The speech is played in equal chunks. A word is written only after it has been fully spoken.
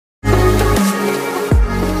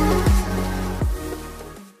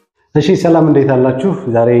እሺ ሰላም እንዴት አላችሁ?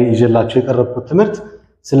 ዛሬ ይዤላችሁ የቀረብኩት ትምህርት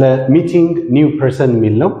ስለ ሚቲንግ ኒው ፐርሰን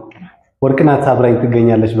ሚል ነው። ወርቅናት አብራኝ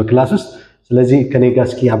ትገኛለች በክላስ ውስጥ። ስለዚህ ከኔ ጋር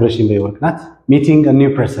እስኪ አብረሽኝ በይ ወርቅናት። ሚቲንግ አ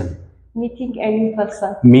ኒው ፐርሰን Meeting a new person.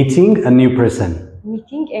 ሚቲንግ አ ኒው ፐርሰን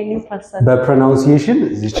Meeting a new person. በፕሮናንሲዬሽን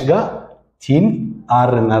እዚች ጋር ቲን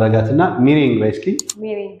አር እናረጋትና ሚሪንግ በይ እስኪ።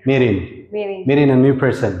 ሚሪንግ አ ኒው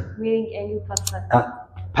ፐርሰን Meeting a new person.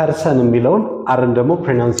 ፐርሰን የሚለውን አርን ደግሞ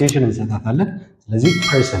ፕሮናንሲዬሽን እንሰጣታለን። ስለዚህ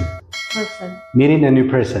ፐርሰን ሚሪንግ አ ኒው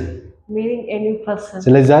ፐርሰን Meeting a new person.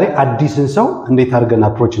 ስለዚህ ዛሬ አዲስን ሰው እንዴት አድርገን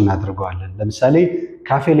አፕሮች እናደርገዋለን? ለምሳሌ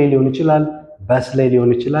ካፌ ላይ ሊሆን ይችላል፣ ባስ ላይ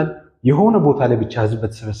ሊሆን ይችላል፣ የሆነ ቦታ ላይ ብቻ ህዝብ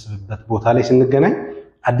በተሰበሰበበት ቦታ ላይ ስንገናኝ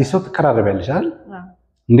አዲስ ሰው ትቀራረቢያለሽ አይደል?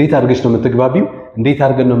 እንዴት አድርገሽ ነው የምትግባቢው? እንዴት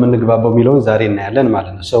አድርገን ነው የምንግባባው የሚለውን ዛሬ እናያለን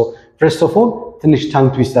ማለት ነው። ሶ ፈርስት ኦፍ ኦል ትንሽ ታንግ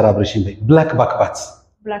ትዊስተር አብረሽኝ በይ። ብላክ ባክባት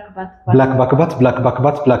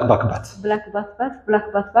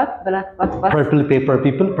purple paper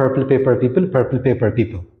people purple paper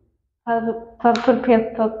people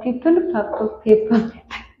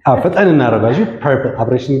ፈጠን እናረጋጅ purple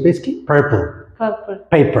አብረሽኝ በይ እስኪ purple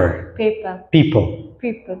paper people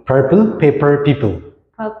purple paper people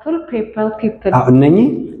እነኚህ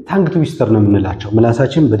ታንግ ትዊስተር ነው የምንላቸው።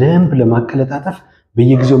 ምላሳችን በደንብ ለማቀለጣጠፍ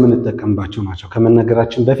በየጊዜው የምንጠቀምባቸው ናቸው።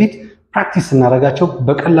 ከመነገራችን በፊት ፕራክቲስ እናረጋቸው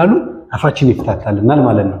በቀላሉ አፋችን ይፈታታልናል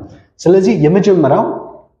ማለት ነው። ስለዚህ የመጀመሪያው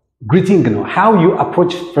greeting ነው። how you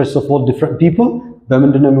approach first of all different people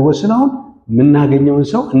በምንድነው የሚወስነው? ምናገኘውን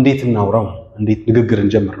ሰው እንዴት እናውራው፣ እንዴት ንግግር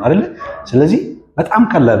እንጀምር ነው አይደል? ስለዚህ በጣም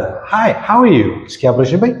ቀላል hi how are you እስኪ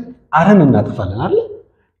አብረሽ በይ። አረን እናጥፋለን አይደል?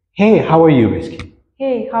 hey how are you እስኪ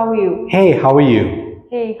hey how are you hey how are you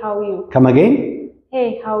hey how are you come again hey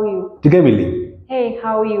how are you ድገሚልኝ hey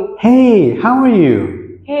how are you hey how are you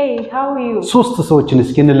hey how are you ሶስት ሰዎችን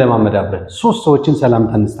እስኪ እንለማመዳለን። ሶስት ሰዎችን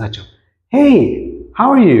ሰላምታ እንስጣቸው። hey how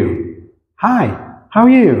are you hi how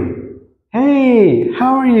are you hey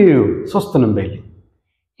how are you ሶስቱንም በይልኝ።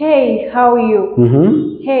 hey how are you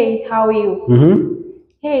hey how are you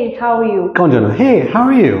hey how are you ቆንጆ ነው። hey how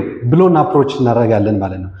are you ብሎን አፕሮች እናደርጋለን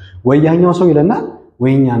ማለት ነው። ወያኛው ሰው ይለናል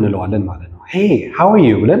ወይኛ እንለዋለን ማለት ነው። hey how are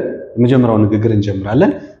you ብለን የመጀመሪያው ንግግር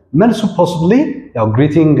እንጀምራለን። መልሱ possibly ያው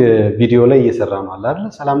greeting ቪዲዮ ላይ እየሰራ ነው አይደል?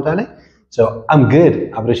 ሰላምታ ላይ so I'm good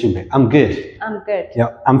አብረሽኝ በይ። I'm good ያው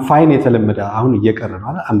I'm fine የተለመደ አሁን እየቀረ ነው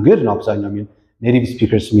አይደል? I'm good ነው አብዛኛው ኔቲቭ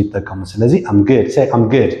ስፒከርስ የሚጠቀሙ። ስለዚህ I'm good say I'm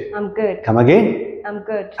good come again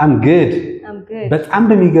I'm good በጣም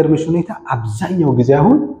በሚገርምሽ ሁኔታ አብዛኛው ጊዜ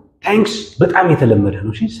አሁን thanks በጣም የተለመደ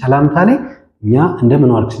ነው። እሺ ሰላምታ ላይ እኛ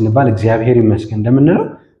እንደምን ዋልክ ስንባል እግዚአብሔር ይመስገን እንደምንለው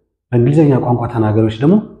በእንግሊዘኛ ቋንቋ ተናጋሪዎች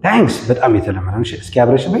ደግሞ thanks በጣም የተለመደ ነው። እሺ እስኪ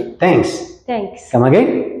አብረሽ በይ thanks come again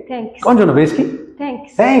ቆንጆ ነው። በይ እስኪ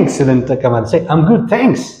thanks ልንጠቀማለን። say I'm good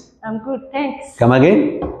thanks come again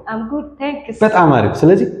I'm good thanks በጣም አሪፍ።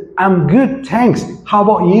 ስለዚህ I'm good thanks how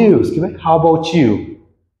about you እስኪ በይ how about you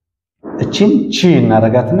እቺን ቺ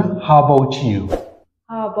እናረጋትና how about you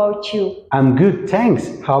I'm good thanks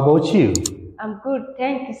how about you I'm good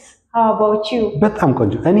thanks how about you በጣም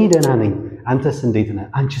ቆንጆ። እኔ ደህና ነኝ አንተስ እንዴት ነህ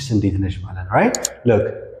አንቺስ እንዴት ነሽ ማለት ነው። right look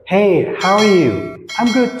hey how are you I'm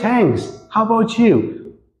good thanks how about you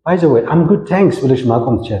by the way I'm good thanks ብለሽ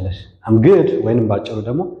ማቆም ትችላለሽ። I'm good ወይንም ባጭሩ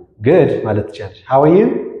ደግሞ good ማለት ትችላለሽ። how are you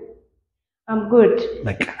I'm good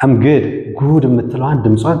በቃ I'm good good የምትለዋን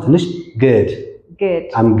ድምጿን ትንሽ good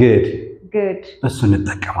I'm good እሱ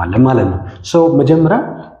እንጠቀማለን ማለት ነው። so መጀመሪያ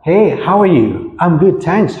hey how are you I'm good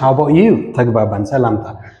thanks how about you ተግባባን። ሰላምታ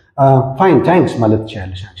fine thanks ማለት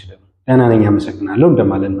ትችላለሽ። አንቺ ደግሞ ደህና ነኝ አመሰግናለሁ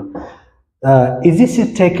እንደማለት ነው። is this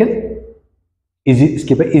it taken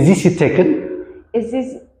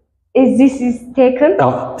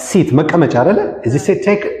seat መቀመጫ አይደለ? is this it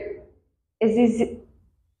taken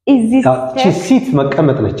ቺ ሲት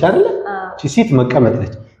መቀመጥ ነች አይደለ? ቺ ሲት መቀመጥ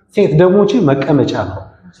ነች። ሴት ደግሞ ቺ መቀመጫ ነው።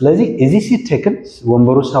 ስለዚህ is this it taken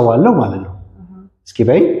ወንበሩ ሰው አለው ማለት ነው። እስኪ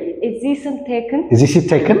በይ is this it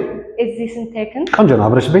taken ቆንጆ ነው።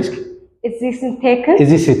 አብረሽ በይ እስኪ is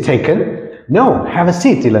this it taken no have a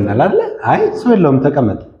seat ይለናል አይደለ? አይ ሰው የለውም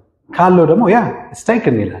ተቀመጥ ካለው ደግሞ ያ it's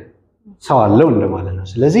taken ይላል ሰው አለው እንደማለት ነው።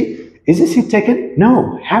 ስለዚህ is this it taken no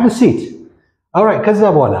have a seat alright። ከዛ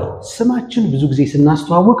በኋላ ስማችን ብዙ ጊዜ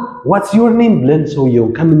ስናስተዋውቅ what's your name ብለን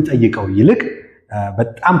ሰውየውን ከምንጠይቀው ይልቅ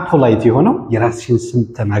በጣም ፖላይት የሆነው የራስሽን ስም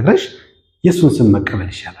ተናግረሽ የሱን ስም መቀበል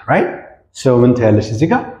ይሻላል right so ምን ታያለሽ እዚህ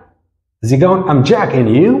ጋር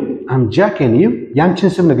I'm Jack and you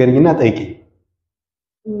ያንቺን ስም ንገሪኝና ጠይቂኝ።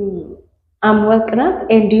 I'm ወርቅናት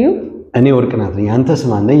and you እኔ ወርቅናት ነኝ አንተ ስም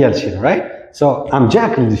ማን ነህ ያልሽ ነው right so I'm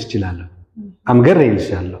Jack ልልሽ እችላለሁ I'm ገሬ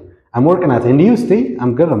ልልሻለሁ I'm ወርቅናት and you stay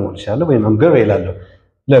I'm ገሬ ልልሻለሁ ወይም I'm ገሬ እላለሁ።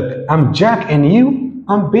 look I'm Jack and you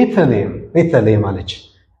I'm ቤተልሔም አለች።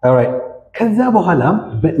 alright ከዛ በኋላ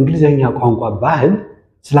በእንግሊዘኛ ቋንቋ ባህል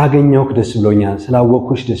ስላገኘው ደስ ብሎኛል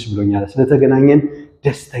ስላወቅኩሽ ደስ ብሎኛል ስለተገናኘን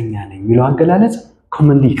ደስተኛ ነኝ የሚለው አገላለጽ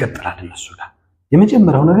ኮመንሊ ይቀጥላል እነሱ ጋር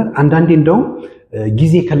የመጀመሪያው ነገር አንዳንዴ እንደው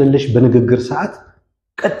ጊዜ ከለለሽ በንግግር ሰዓት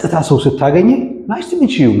ቀጥታ ሰው ስታገኝ ናይስ ቱ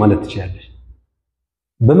ሚት ዩ ማለት ትችላለሽ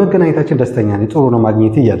በመገናኘታችን ደስተኛ ነኝ ጥሩ ነው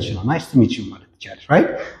ማግኘት ይያልሽ ነው ናይስ ቱ ሚት ዩ ማለት ትችላለሽ ራይት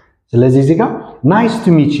ስለዚህ እዚህ ጋር ናይስ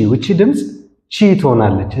ቱ ሚት ዩ እቺ ድምጽ ቺ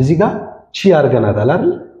ትሆናለች እዚህ ጋር ቺ አርገናታል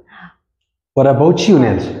አይደል what about you ነው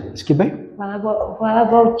ያልሽ እስኪ በይ what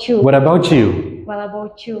about you what about you what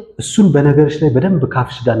about you እሱን በነገርሽ ላይ በደንብ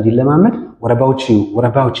ካፍሽ ጋር እንዲለማመድ what about you what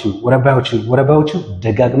about you what about you what about you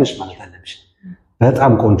ደጋግመሽ ማለት አለብሽ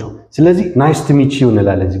በጣም ቆንጆ ስለዚህ ናይስ ቱ ሚት ዩ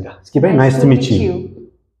እንላለን እዚህ ጋር እስኪ በይ ናይስ ቱ ሚት ዩ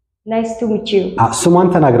nice to meet you ስሟን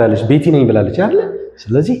ተናግራለች ቤቲ ነኝ ብላለች አይደል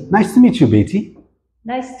ስለዚህ ናይስ ቱ ሚት ዩ ቤቲ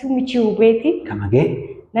nice to meet you Betty ከመጌ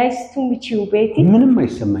nice to meet you Betty ምንም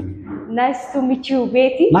አይሰማኝም nice to meet you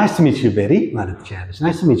Betty nice to meet you Betty ማለት ትችላለች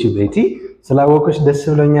nice to meet you Betty ስላወቅሽ ደስ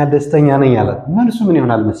ብሎኛል ደስተኛ ነኝ አላት መልሱ ምን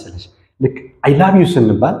ይሆናል መሰለሽ ልክ I love you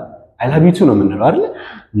ስንባል I love you too ነው የምንለው አይደል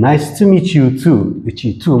nice to meet you too እቺ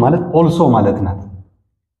too ማለት also ማለት ናት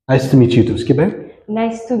nice to meet you too እስኪ በይ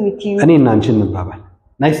nice to meet you እኔ እና አንቺ እንባባል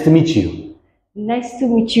nice to meet you nice to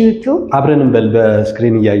meet you too አብረን እንበል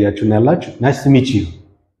በስክሪን እያያችሁ ነው ያላችሁ nice to meet you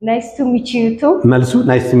nice to meet you too መልሱ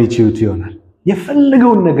nice to meet you too ይሆናል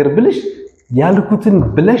የፈለገውን ነገር ብለሽ ያልኩትን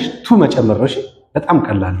ብለሽ ቱ መጨመር ነው እሺ በጣም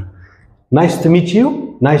ቀላል ነው nice to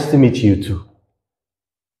meet you too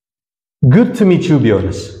good to meet you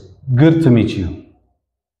ቢሆንስ good to meet you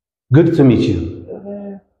good to meet you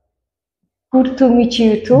good to meet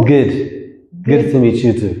you too good to meet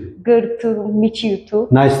you too good to meet you too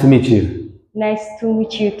nice to meet you nice to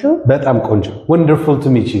meet you too በጣም ቆንጆ wonderful to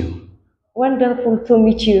meet you wonderful to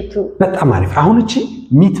meet you too በጣም አሪፍ አሁን እቺ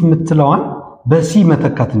ሚት የምትለዋን በሲ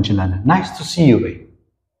መተካት እንችላለን nice to see you በይ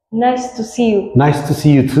nice to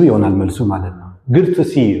see you too ይሆናል መልሱ ማለት ነው good to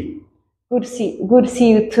see you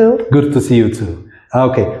good to see you too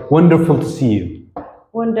okay wonderful to see you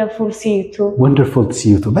wonderful to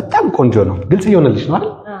see you too በጣም ቆንጆ ነው ግልጽ ይሆነልሽ ነው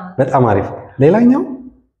አይደል በጣም አሪፍ ሌላኛው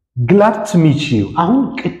glad to meet you አሁን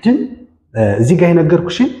ቅድም እዚህ ጋር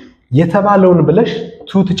የነገርኩሽ የተባለውን ብለሽ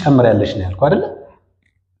ቱ ትጨምሪያለሽ ነው ያልኩ አይደል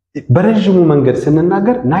በረጅሙ መንገድ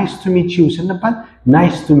ስንናገር nice to meet you ስንባል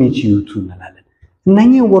nice to meet you too እንላለን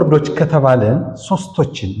እነኚህ ወርዶች ከተባለን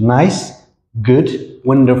ሶስቶችን nice good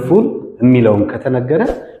wonderful የሚለውን ከተነገረ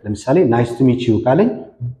ለምሳሌ nice to meet you ካለኝ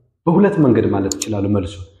በሁለት መንገድ ማለት ይችላል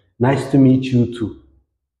መልሱ nice to meet you too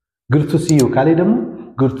good to see you ካለኝ ደግሞ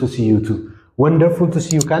good to see you too wonderful to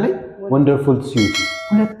see you ካለኝ wonderful to see you too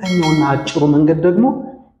ሁለተኛውና አጭሩ መንገድ ደግሞ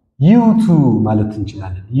you too ማለት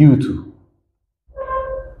እንችላለን you too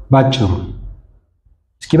ባጭሩ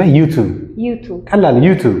እስኪ በይ you too ቀላል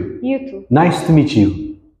you too nice to meet you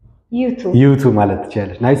you too ማለት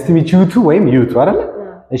ትችላለሽ nice to meet you too ወይም you too አይደል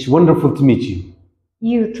እሺ wonderful to meet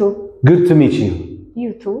you too good to meet you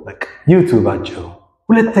በቃ you too ባጭሩ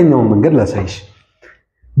ሁለተኛው መንገድ ላሳይሽ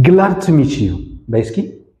glad to meet you በይ እስኪ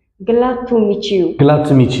glad to meet you glad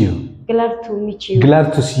to meet you glad to meet you glad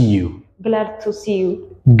to see you glad to see you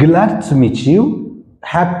glad to meet you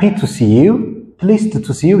happy to see you pleased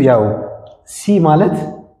to see you ያው see ማለት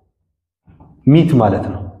meet ማለት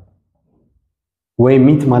ነው ወይ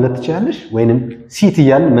meet ማለት ትችላለሽ ወይንም sit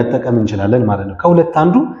እያልን መጠቀም እንችላለን ማለት ነው ከሁለት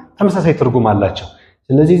አንዱ ተመሳሳይ ትርጉም አላቸው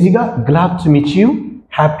ስለዚህ እዚህ ጋር glad to meet you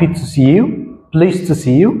happy to see you pleased to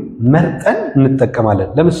see you መርጠን እንጠቀማለን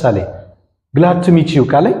ለምሳሌ glad to meet you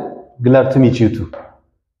ካለኝ glad to meet you too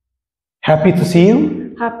happy to see you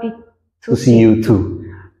too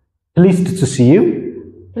pleased to see you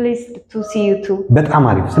too በጣም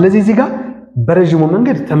አሪፍ ስለዚህ እዚህ ጋር በረጅሙ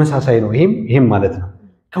መንገድ ተመሳሳይ ነው ይሄም ማለት ነው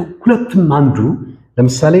ከሁለቱም አንዱ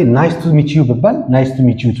ለምሳሌ nice to meet you ብባል nice to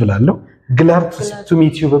meet you ትላለሁ glad to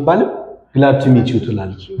meet you ብባል glad to meet you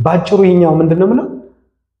ትላለሁ ባጭሩ ይሄኛው ምንድነው ማለት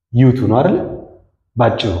you too ነው አይደል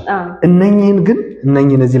ባጭሩ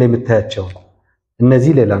እነኚህን እዚህ ላይ የምታያቸው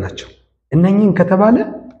እነዚህ ሌላ ናቸው እነኚህን ከተባለ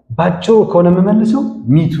ባጭሩ ከሆነ መመልሰው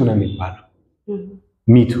ሚቱ ነው የሚባለው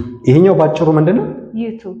ሚቱ ይሄኛው ባጭሩ ምንድነው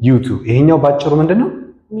you too ይሄኛው ባጭሩ ምንድነው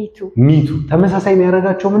ሚቱ ተመሳሳይ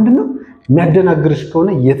የሚያደርጋቸው ምንድነው የሚያደናግርሽ ከሆነ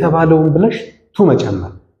የተባለውን ብለሽ ቱ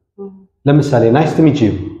መጨመር ለምሳሌ nice to meet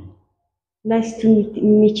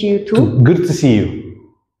you too good to see you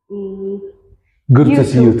good to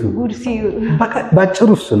see you too ባጭሩ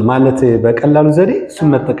እሱን ማለት በቀላሉ ዘዴ እሱን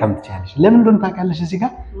መጠቀም ትችላለሽ ለምን እንደሆነ ታውቃለሽ እዚህ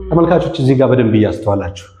ጋር ተመልካቾች እዚህ ጋር በደንብ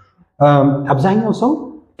ያስተዋላችሁ አብዛኛው ሰው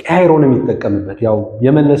ቀይሮ ነው የሚጠቀምበት ያው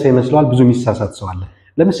የመለሰ ይመስላል ብዙ የሚሳሳት ሰው አለ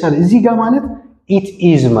ለምሳሌ እዚህ ጋር ማለት it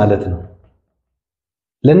is ማለት ነው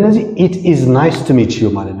ለነዚህ it is nice to meet you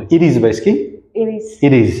ማለት ነው it is basically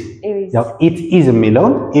it is ያው it is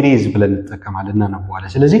የሚለውን it is ብለን እንጠቀማለንና ነው በኋላ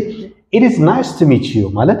ስለዚህ it is nice to meet you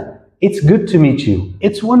ማለት it's good to meet you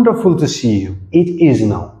it's wonderful to see you it is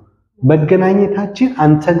ነው መገናኘታችን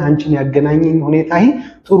አንቺን ያገናኘኝ ሁኔታ ይሄ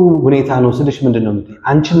ጥሩ ሁኔታ ነው ስለሽ ምንድነው የምትይ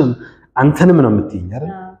አንተንም ነው የምትይኝ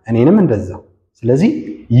አይደል እኔንም እንደዛው ስለዚህ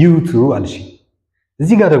you too አልሽ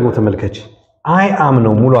እዚህ ጋር ደግሞ ተመልከች I am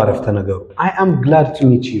ነው ሙሉ አረፍተ ነገሩ I am glad to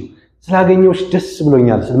meet you ስላገኘውሽ ደስ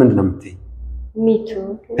ብሎኛል ስለ ምንድነው የምትይ me too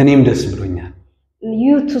እኔም ደስ ብሎኛል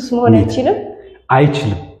you too መሆን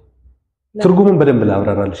አይችልም ትርጉሙን በደንብ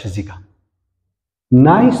ላብራራልሽ እዚህ ጋር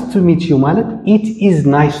nice to meet you ማለት it is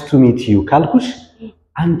nice to meet you ካልኩሽ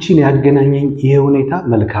አንቺን ያገናኘኝ ይሄ ሁኔታ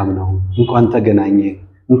መልካም ነው እንኳን ተገናኘን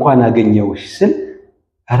እንኳን አገኘውሽ ስል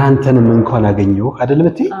አራንተንም እንኳን አገኘው አይደል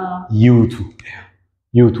ምትይ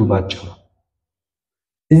you too ባጭሩ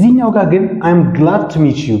እዚህኛው ጋር ግን I'm glad to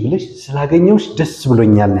meet you ብለሽ ስላገኘውሽ ደስ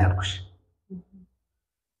ብሎኛል ነው ያልኩሽ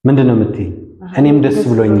ምንድነው የምትይ እኔም ደስ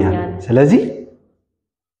ብሎኛል ስለዚህ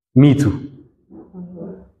me too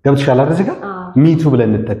ገብተሻል አይደል እዚህ ጋር me too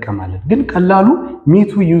ብለን እንጠቀማለን ግን ቀላሉ me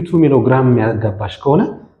too you too የሚለው ግራም ያጋባሽ ከሆነ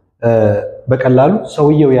በቀላሉ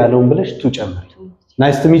ሰውየው ያለውን ብለሽ ቱ ጨምሪ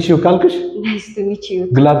nice to meet you ካልኩሽ nice to meet you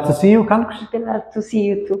glad to see you ካልኩሽ glad to see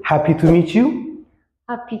you too happy to meet you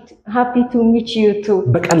happy to meet you too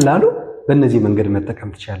በቀላሉ በእነዚህ መንገድ መጠቀም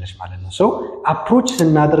ትችላለሽ ማለት ነው ሶ አፕሮች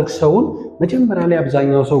ስናደርግ ሰውን መጀመሪያ ላይ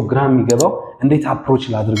አብዛኛው ሰው ግራም ይገባው እንዴት አፕሮች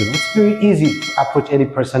ላድርግ ነው it's very easy to approach any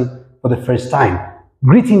person for the first time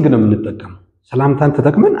greeting ነው የምንጠቀመው ሰላምታን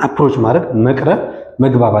ተጠቅመን አፕሮች ማድረግ መቅረብ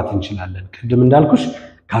መግባባት እንችላለን ቅድም እንዳልኩሽ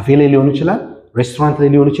ካፌ ላይ ሊሆን ይችላል ሬስቶራንት ላይ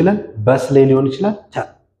ሊሆን ይችላል ባስ ላይ ሊሆን ይችላል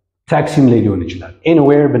ታክሲም ላይ ሊሆን ይችላል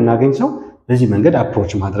anywhere ብናገኝ ሰው በዚህ መንገድ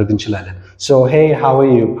አፕሮች ማድረግ እንችላለን so hey how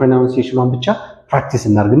are you pronunciation ብቻ ፕራክቲስ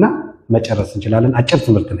እናርግና መጨረስ እንችላለን አጭር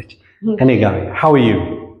ትምህርት ነች ከኔ ጋር how are you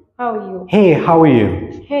hey how are you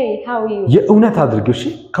የእውነት አድርጊው እሺ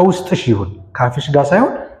ከውስጥሽ ይሁን ካፍሽ ጋር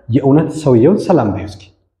ሳይሆን የእውነት ሰውየውን ሰላም በይ እስኪ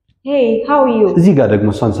hey how are you እዚህ ጋር ደግሞ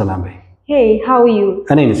ሷን ሰላም በይ hey how are you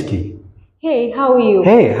እኔን እስኪ hey how are you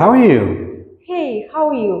hey how are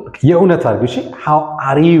you የእውነት አድርጊው እሺ how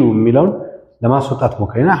are you የሚለውን ለማስወጣት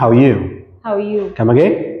ሞክሪና how are you come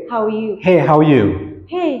again how are you hey how are you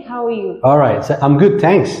all right so I'm good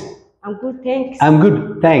thanks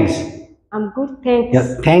yes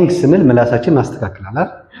thanks ስንል ምላሳችን ማስተካከላለን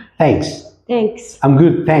thanks I'm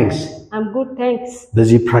good thanks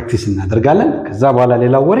በዚህ ፕራክቲስ እናደርጋለን ከዛ በኋላ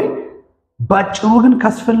ሌላው ወሬ ባጭሩ ግን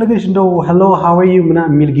ካስፈልገሽ እንደው hello how are you ምና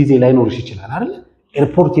የሚል ጊዜ ላይኖርሽ ይችላል አይደል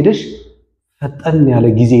ኤርፖርት ሄደሽ ፈጠን ያለ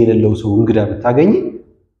ጊዜ የሌለው ሰው እንግዳ ብታገኝ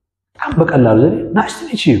በጣም በቀላሉ ዘዴ nice to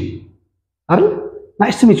meet you አይደል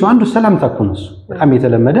nice to meet you አንዱ ሰላምታ እኮ ነው በጣም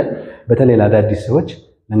የተለመደ በተለይ ለአዳዲስ ሰዎች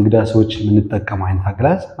ለእንግዳ ሰዎች የምንጠቀመው አይነት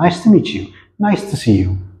አገላለጽ nice to meet you nice to see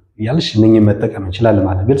you ያልሽ እነኚህ መጠቀም እንችላለን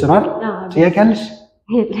ማለት ግልጽ ነው አይደል ጥያቄ አለሽ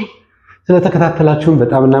ስለተከታተላችሁን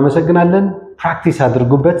በጣም እናመሰግናለን practice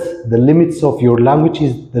አድርጉበት the limits of your language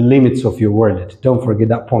is the limits of your world don't forget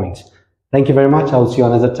that point thank you very much I will see you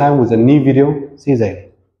another time with a new video see you then